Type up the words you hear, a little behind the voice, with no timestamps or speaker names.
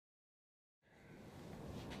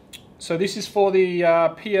So this is for the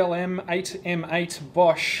PLM8M8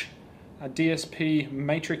 Bosch DSP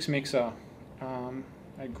matrix mixer.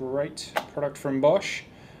 A great product from Bosch.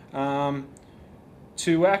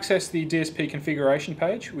 To access the DSP configuration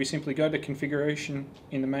page, we simply go to configuration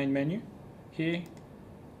in the main menu. Here,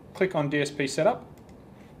 click on DSP setup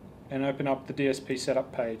and open up the DSP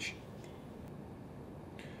setup page.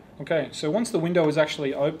 Okay, so once the window is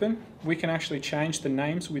actually open, we can actually change the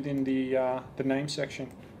names within the name section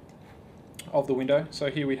of the window.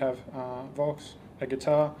 So here we have Vox, a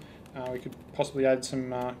guitar. We could possibly add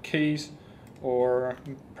some keys, or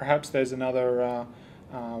perhaps there's another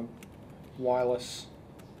wireless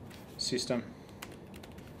system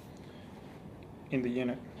in the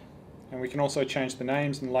unit. And we can also change the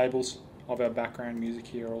names and labels of our background music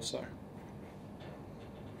here also.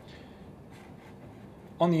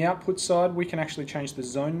 On the output side, we can actually change the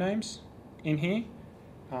zone names in here.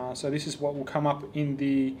 So this is what will come up in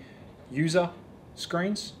the user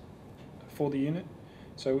screens for the unit.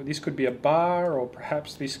 So this could be a bar, or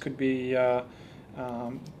perhaps this could be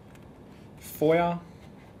foyer.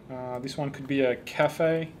 This one could be a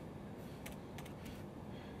cafe.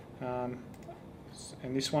 And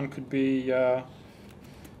this one could be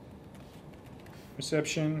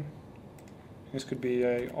reception. This could be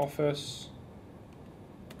a office.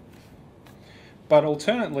 But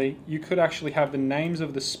alternately, you could actually have the names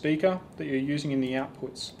of the speaker that you're using in the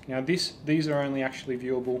outputs. Now these are only actually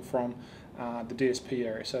viewable from the DSP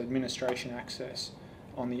area, so administration access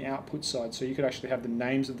on the output side. So you could actually have the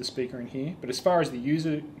names of the speaker in here. But as far as the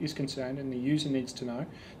user is concerned, and the user needs to know,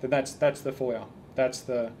 that that's the foyer, that's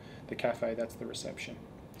the cafe, that's the reception.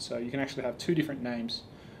 So you can actually have two different names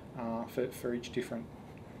for each different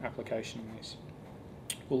application in this.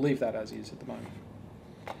 We'll leave that as is at the moment.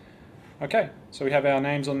 Okay, so we have our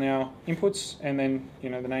names on our inputs, and then the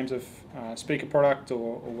names of speaker product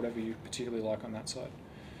or whatever you particularly like on that side.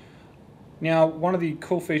 Now, one of the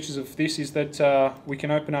cool features of this is that we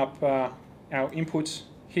can open up our inputs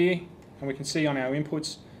here, and we can see on our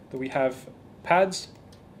inputs that we have pads,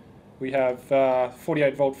 we have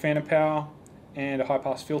 48 volt phantom power, and a high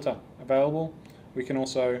pass filter available. We can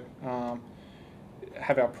also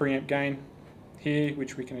have our preamp gain here,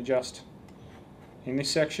 which we can adjust in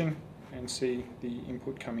this section and see the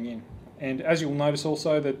input coming in. And as you'll notice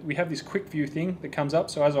also that we have this quick view thing that comes up,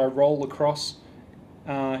 so as I roll across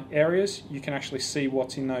areas, you can actually see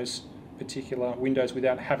what's in those particular windows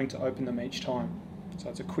without having to open them each time. So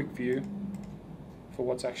it's a quick view for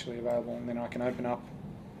what's actually available, and then I can open up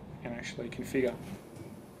and actually configure.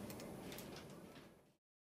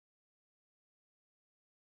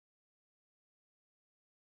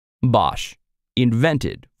 Bosch,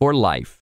 invented for life.